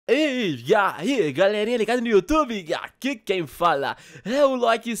E aí, galerinha ligada no YouTube, aqui quem fala é o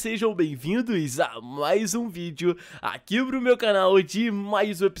Loki, sejam bem-vindos a mais um vídeo aqui pro meu canal de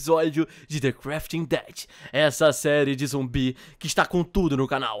mais um episódio de The Crafting Dead, essa série de zumbi que está com tudo no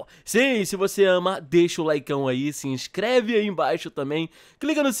canal. Sim, se você ama, deixa o likeão aí, se inscreve aí embaixo também,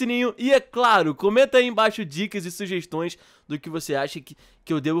 clica no sininho e, é claro, comenta aí embaixo dicas e sugestões do que você acha que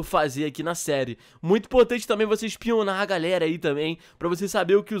eu devo fazer aqui na série. Muito importante também você espionar a galera aí também, pra você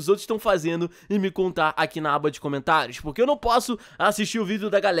saber o que os outros estão fazendo e me contar aqui na aba de comentários, porque eu não posso assistir o vídeo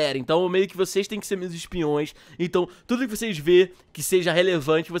da galera, então meio que vocês têm que ser meus espiões, então tudo que vocês vê que seja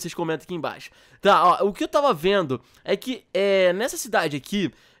relevante, vocês comentam aqui embaixo. Tá, ó, o que eu tava vendo é que nessa cidade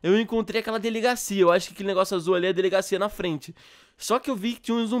aqui, eu encontrei aquela delegacia, eu acho que aquele negócio azul ali é a delegacia na frente, só que eu vi que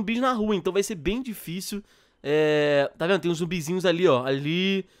tinha uns zumbis na rua, então vai ser bem difícil. Tá vendo? Tem uns zumbizinhos ali, ó.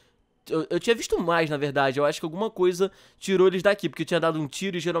 Ali. Eu tinha visto mais, na verdade. Eu acho que alguma coisa tirou eles daqui, porque eu tinha dado um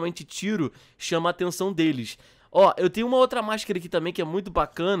tiro e geralmente tiro chama a atenção deles. Ó, eu tenho uma outra máscara aqui também que é muito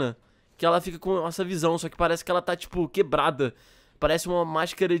bacana, que ela fica com essa visão, só que parece que ela tá, tipo, quebrada. Parece uma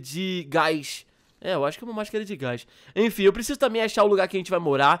máscara de gás. Eu acho que é uma máscara de gás. Enfim, eu preciso também achar o lugar que a gente vai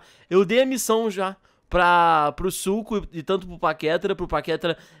morar. Eu dei a missão já pro Suco e tanto pro Paquetra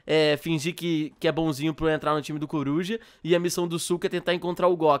fingir que é bonzinho pra eu entrar no time do Coruja, e a missão do Suco é tentar encontrar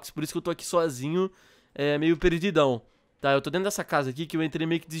o Gox, por isso que eu tô aqui sozinho, meio perdidão, tá? Eu tô dentro dessa casa aqui que eu entrei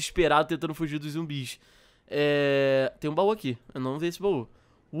meio que desesperado tentando fugir dos zumbis. Tem um baú aqui, eu não vi esse baú.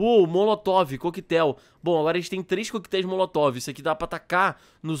 Uou, molotov, coquetel. Bom, agora a gente tem 3 coquetéis molotov, isso aqui dá pra atacar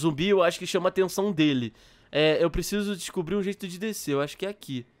no zumbi, eu acho que chama a atenção dele. Eu preciso descobrir um jeito de descer, eu acho que é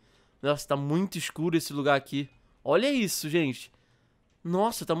aqui. Nossa, tá muito escuro esse lugar aqui. Olha isso, gente.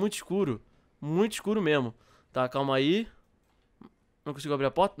 Nossa, tá muito escuro. Muito escuro mesmo. Tá, calma aí. Não consigo abrir a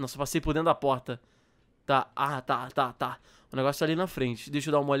porta? Nossa, passei por dentro da porta. Tá, tá. O negócio tá ali na frente. Deixa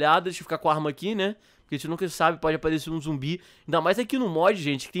eu dar uma olhada, deixa eu ficar com a arma aqui, né? Porque a gente nunca sabe, pode aparecer um zumbi. Ainda mais aqui no mod,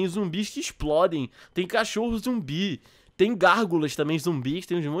 gente, que tem zumbis que explodem. Tem cachorro zumbi. Tem gárgulas também zumbis.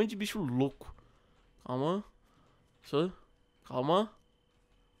 Tem um monte de bicho louco. Calma. Calma.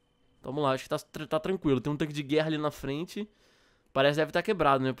 Vamos lá, acho que tá tranquilo. Tem um tanque de guerra ali na frente. Parece que deve estar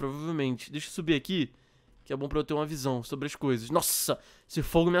quebrado, né? Provavelmente. Deixa eu subir aqui, que é bom pra eu ter uma visão sobre as coisas. Nossa, esse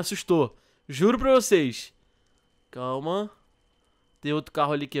fogo me assustou. Juro pra vocês. Calma. Tem outro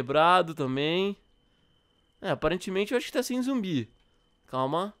carro ali quebrado também. Aparentemente eu acho que tá sem zumbi.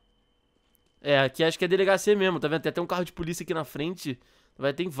 Calma. Aqui acho que é delegacia mesmo, tá vendo? Tem até um carro de polícia aqui na frente.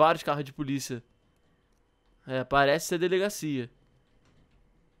 Vai ter vários carros de polícia. Parece ser delegacia.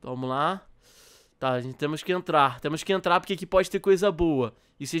 Vamos lá. Tá, a gente temos que entrar. Temos que entrar porque aqui pode ter coisa boa.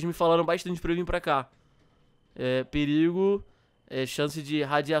 E vocês me falaram bastante pra eu vir pra cá. Perigo. Chance de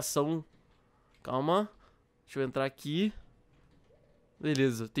radiação. Calma. Deixa eu entrar aqui.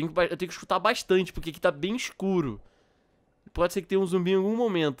 Beleza. Eu tenho que escutar bastante porque aqui tá bem escuro. Pode ser que tenha um zumbi em algum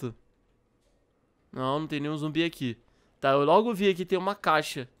momento. Não tem nenhum zumbi aqui. Tá, eu logo vi aqui tem uma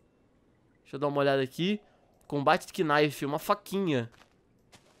caixa. Deixa eu dar uma olhada aqui. Combate knife, uma faquinha.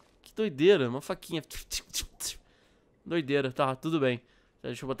 Que doideira, uma faquinha. Doideira, tá, tudo bem.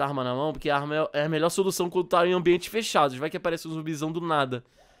 Deixa eu botar a arma na mão, porque a arma é a melhor solução quando tá em ambientes fechados. Vai que aparece um zumbizão do nada.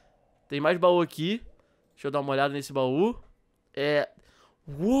 Tem mais baú aqui. Deixa eu dar uma olhada nesse baú.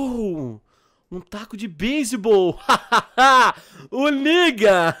 Uou! Um taco de beisebol! O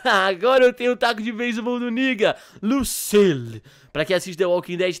Niga! Agora eu tenho o taco de beisebol do Niga! Lucille! Pra quem assiste The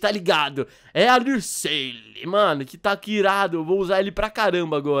Walking Dead tá ligado? É a Lucille! Mano, que taco irado! Eu vou usar ele pra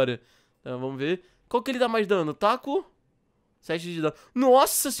caramba agora. Então, vamos ver. Qual que ele dá mais dano? Taco? 7 de dano.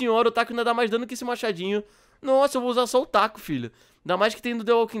 Nossa senhora, o taco ainda dá mais dano que esse machadinho. Nossa, eu vou usar só o taco, filho. Ainda mais que tem no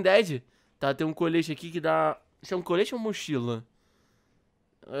The Walking Dead. Tá, tem um colete aqui que dá... Isso é um colete ou uma mochila?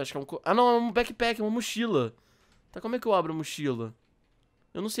 Acho que é um... não, é um backpack, é uma mochila. Tá, como é que eu abro a mochila?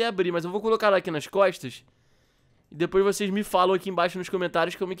 Eu não sei abrir, mas eu vou colocar ela aqui nas costas. E depois vocês me falam aqui embaixo nos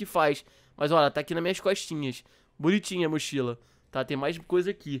comentários como é que faz. Mas olha, tá aqui nas minhas costinhas. Bonitinha a mochila. Tá, tem mais coisa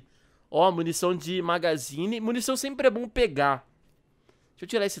aqui. Ó, munição de magazine. Munição sempre é bom pegar. Deixa eu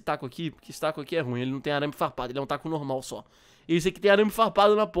tirar esse taco aqui, porque esse taco aqui é ruim. Ele não tem arame farpado, ele é um taco normal só. Esse aqui tem arame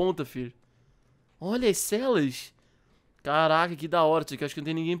farpado na ponta, filho. Olha as celas. Caraca, que da hora. Isso aqui, acho que não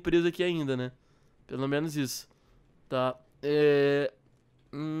tem ninguém preso aqui ainda, né? Pelo menos isso. Tá.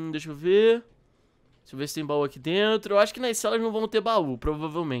 Deixa eu ver. Deixa eu ver se tem baú aqui dentro. Eu acho que nas celas não vão ter baú,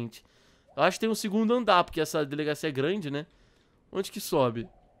 provavelmente. Eu acho que tem um segundo andar, porque essa delegacia é grande, né? Onde que sobe?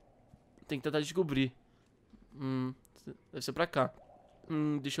 Tem que tentar descobrir. Deve ser pra cá.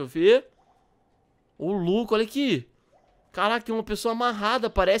 Deixa eu ver. Ô, louco, olha aqui. Caraca, tem uma pessoa amarrada.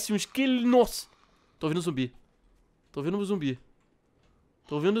 Parece um esqueleto. Nossa. Tô ouvindo zumbi. Tô ouvindo um zumbi.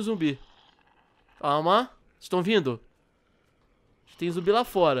 Tô ouvindo zumbi. Calma. Vocês estão vindo? Tem zumbi lá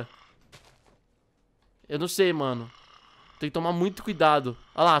fora. Eu não sei, mano. Tem que tomar muito cuidado.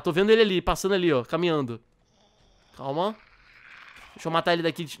 Olha lá, tô vendo ele ali, passando ali, ó, caminhando. Calma. Deixa eu matar ele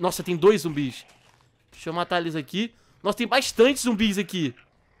daqui. Nossa, tem 2 zumbis. Deixa eu matar eles aqui. Nossa, tem bastante zumbis aqui.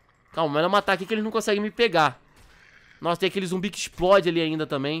 Calma, melhor matar aqui que eles não conseguem me pegar. Nossa, tem aquele zumbi que explode ali ainda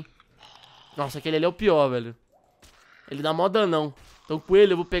também. Nossa, aquele ali é o pior, velho. Ele dá mó danão. Então com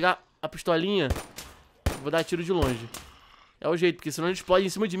ele eu vou pegar a pistolinha. Vou dar tiro de longe. É o jeito, porque senão ele explode em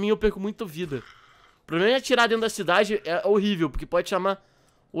cima de mim e eu perco muita vida. O problema é atirar dentro da cidade é horrível, porque pode chamar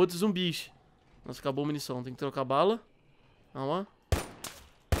outros zumbis. Nossa, acabou a munição. Tem que trocar bala. Calma.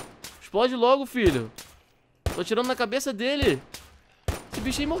 Explode logo, filho. Tô atirando na cabeça dele. Esse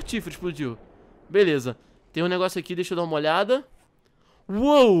bicho é imortífero, explodiu. Beleza. Tem um negócio aqui, deixa eu dar uma olhada.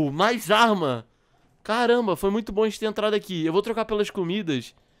 Uou, mais arma. Caramba, foi muito bom a gente ter entrado aqui. Eu vou trocar pelas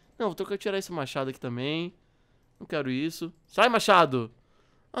comidas. Não, vou tirar esse machado aqui também. Não quero isso. Sai, machado.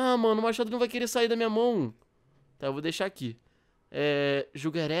 Ah, mano, o machado não vai querer sair da minha mão. Tá, eu vou deixar aqui.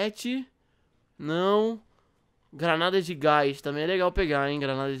 Jugarete. Não. Granada de gás. Também é legal pegar, hein?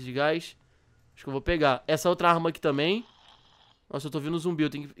 Granada de gás. Acho que eu vou pegar. Essa outra arma aqui também. Nossa, eu tô vendo um zumbi.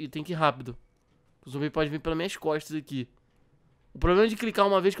 Eu tenho que ir rápido. O zumbi pode vir pelas minhas costas aqui. O problema é de clicar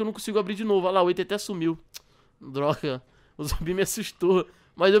uma vez que eu não consigo abrir de novo. Olha lá, o item até sumiu. Droga. O zumbi me assustou.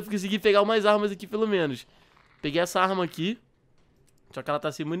 Mas eu consegui pegar umas armas aqui pelo menos. Peguei essa arma aqui. Só que ela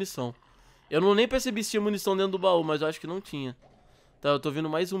tá sem munição. Eu não nem percebi se tinha munição dentro do baú, mas eu acho que não tinha. Tá, eu tô vendo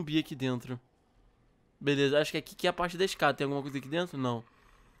mais zumbi aqui dentro. Beleza, acho que aqui que é a parte da escada. Tem alguma coisa aqui dentro? Não.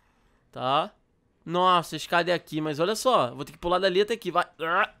 Tá. Nossa, a escada é aqui, mas olha só. Vou ter que pular dali até aqui, vai.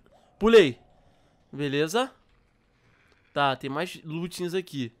 Pulei. Beleza. Tá, tem mais lootings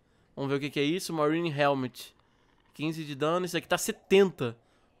aqui. Vamos ver o que é isso. Marine Helmet. 15 de dano. Esse aqui tá 70.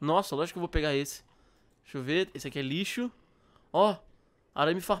 Nossa, lógico que eu vou pegar esse. Deixa eu ver. Esse aqui é lixo. Ó,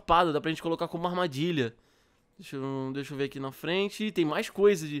 arame farpado. Dá pra gente colocar como armadilha. Deixa eu ver aqui na frente. Tem mais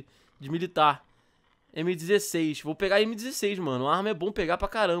coisa de militar. M16. Vou pegar M16, mano. A arma é bom pegar pra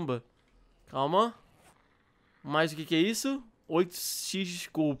caramba. Calma. Mais o que é isso? 8x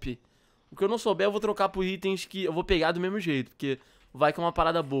scope. O que eu não souber eu vou trocar por itens que eu vou pegar do mesmo jeito, porque vai que é uma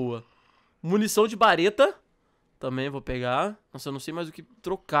parada boa. Munição de bareta. Também vou pegar. Nossa, eu não sei mais o que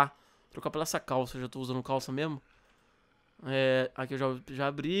trocar. Trocar pela essa calça. Eu já tô usando calça mesmo. Aqui eu já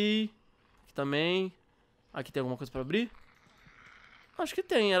abri. Aqui também. Aqui tem alguma coisa pra abrir? Acho que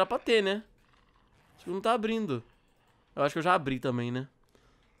tem, era pra ter, né? Acho que não tá abrindo. Eu acho que eu já abri também, né?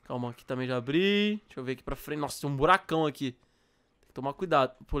 Calma, aqui também já abri. Deixa eu ver aqui pra frente. Nossa, tem um buracão aqui. Tem que tomar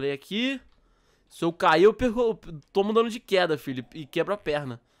cuidado. Pulei aqui. Se eu cair, eu tomo dano de queda, filho. E quebra a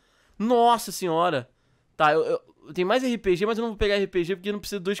perna. Nossa senhora. Tá, eu tenho mais RPG, mas eu não vou pegar RPG porque não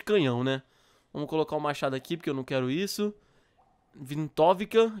precisa de 2 canhão, né? Vamos colocar o machado aqui, porque eu não quero isso.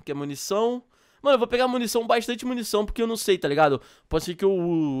 Vintóvica, que é munição. Mano, eu vou pegar munição, bastante munição, porque eu não sei, tá ligado? Pode ser que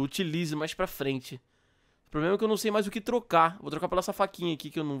eu utilize mais pra frente. O problema é que eu não sei mais o que trocar. Vou trocar pela essa faquinha aqui,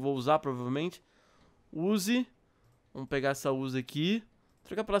 que eu não vou usar, provavelmente. Use. Vamos pegar essa usa aqui.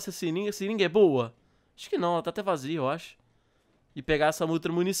 Trocar pela essa seringa. A seringa é boa? Acho que não, ela tá até vazia, eu acho. E pegar essa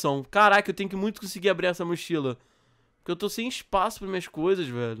outra munição. Caraca, eu tenho que muito conseguir abrir essa mochila. Porque eu tô sem espaço para minhas coisas,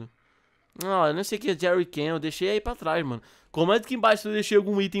 velho. Ah, eu não sei o que é Jerry Can, eu deixei aí pra trás, mano. Comenta aqui embaixo se eu deixei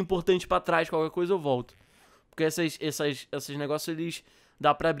algum item importante pra trás, qualquer coisa eu volto. Porque esses negócios, eles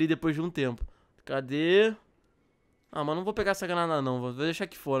dá pra abrir depois de um tempo. Cadê? Ah, mas não vou pegar essa granada não, vou deixar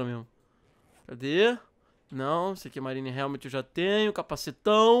aqui fora mesmo. Cadê? Não, esse aqui é Marine Helmet, eu já tenho.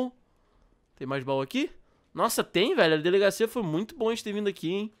 Capacetão. Tem mais baú aqui? Nossa, tem, velho. A delegacia foi muito bom a gente ter vindo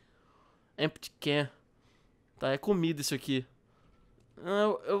aqui, hein. Empty can. Tá, é comida isso aqui.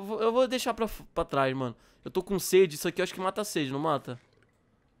 Eu vou deixar pra trás, mano. Eu tô com sede, isso aqui eu acho que mata a sede, não mata?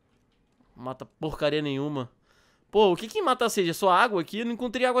 Mata porcaria nenhuma. Pô, o que mata a sede? É só água aqui? Eu não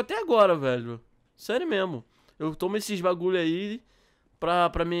encontrei água até agora, velho. Sério mesmo. Eu tomo esses bagulho aí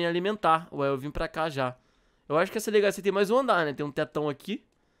pra me alimentar. Ué, eu vim pra cá já. Eu acho que essa delegacia tem mais um andar, né? Tem um tetão aqui.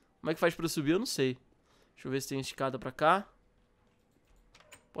 Como é que faz pra subir? Eu não sei. Deixa eu ver se tem escada pra cá.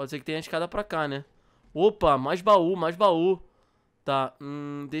 Pode ser que tenha escada pra cá, né? Opa, mais baú, mais baú. Tá,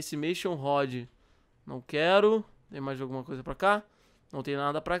 Decimation Rod. Não quero. Tem mais alguma coisa pra cá? Não tem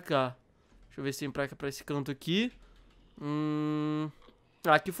nada pra cá. Deixa eu ver se tem pra esse canto aqui.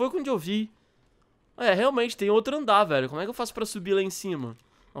 Aqui foi onde eu vi. Realmente tem outro andar, velho. Como é que eu faço pra subir lá em cima?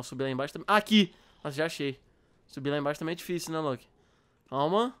 Não, subir lá embaixo também. Aqui! Nossa, já achei. Subir lá embaixo também é difícil, né, Loki?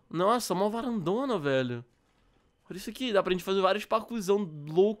 Calma. Nossa, uma varandona, velho. Olha isso aqui. Dá pra gente fazer vários parkourzão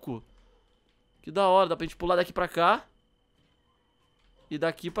louco. Que da hora. Dá pra gente pular daqui pra cá. e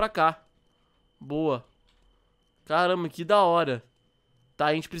daqui pra cá. Boa. Caramba, que da hora. Tá,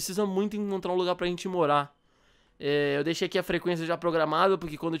 a gente precisa muito encontrar um lugar pra gente morar. Eu deixei aqui a frequência já programada,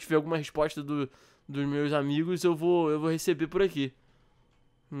 porque quando eu tiver alguma resposta dos meus amigos, eu vou receber por aqui.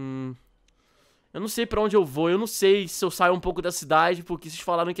 Eu não sei pra onde eu vou, eu não sei se eu saio um pouco da cidade, porque vocês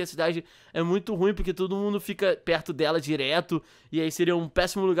falaram que a cidade é muito ruim, porque todo mundo fica perto dela direto, e aí seria um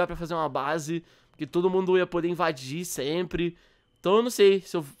péssimo lugar pra fazer uma base, porque todo mundo ia poder invadir sempre. Então eu não sei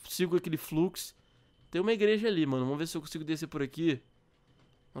se eu sigo aquele fluxo. Tem uma igreja ali, mano, vamos ver se eu consigo descer por aqui.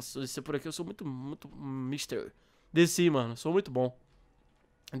 Nossa, se eu descer por aqui eu sou muito mister. Desci, mano, sou muito bom.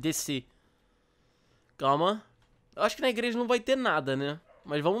 Desci. Calma. Eu acho que na igreja não vai ter nada, né?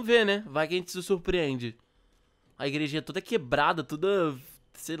 Mas vamos ver, né? Vai que a gente se surpreende. A igreja é toda quebrada, toda,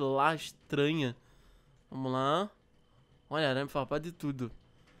 sei lá, estranha. Vamos lá. Olha, arame farpado de tudo.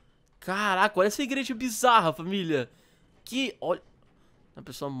 Caraca, olha essa igreja bizarra, família. Que, olha... A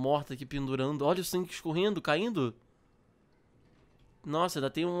pessoa morta aqui pendurando. Olha o sangue escorrendo, caindo. Nossa, ainda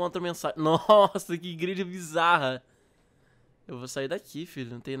tem uma outra mensagem. Nossa, que igreja bizarra. Eu vou sair daqui,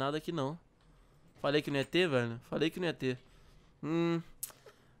 filho. Não tem nada aqui, não. Falei que não ia ter, velho. Falei que não ia ter.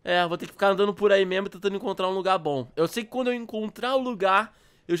 Vou ter que ficar andando por aí mesmo, tentando encontrar um lugar bom. Eu sei que quando eu encontrar o lugar,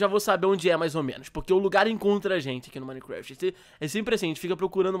 eu já vou saber onde é, mais ou menos. Porque o lugar encontra a gente aqui no Minecraft. É sempre assim, a gente fica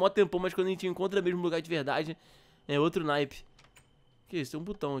procurando um maior tempão, mas quando a gente encontra mesmo o lugar de verdade, é outro naipe. Que isso? Tem um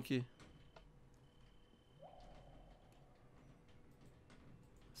botão aqui.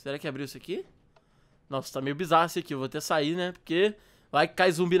 Será que abriu isso aqui? Nossa, tá meio bizarro isso aqui. Eu vou até sair, né? Porque vai que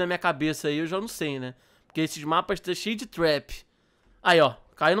cai zumbi na minha cabeça aí, eu já não sei, né? Porque esses mapas tá cheio de trap. Aí, ó.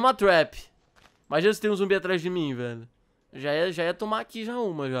 Caiu numa trap. Imagina se tem um zumbi atrás de mim, velho. Já ia tomar aqui já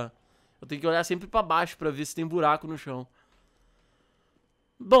uma, já. Eu tenho que olhar sempre pra baixo pra ver se tem buraco no chão.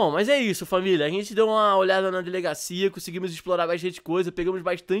 Bom, mas é isso, família. A gente deu uma olhada na delegacia, conseguimos explorar bastante coisa, pegamos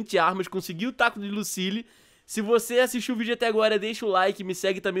bastante armas, consegui o taco de Lucille. Se você assistiu o vídeo até agora, deixa o like, me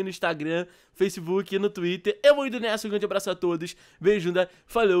segue também no Instagram, Facebook e no Twitter. Eu vou indo nessa, um grande abraço a todos, beijo,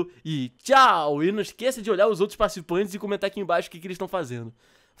 falou e tchau! E não esqueça de olhar os outros participantes e comentar aqui embaixo o que eles estão fazendo.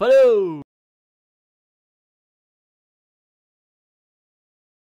 Falou!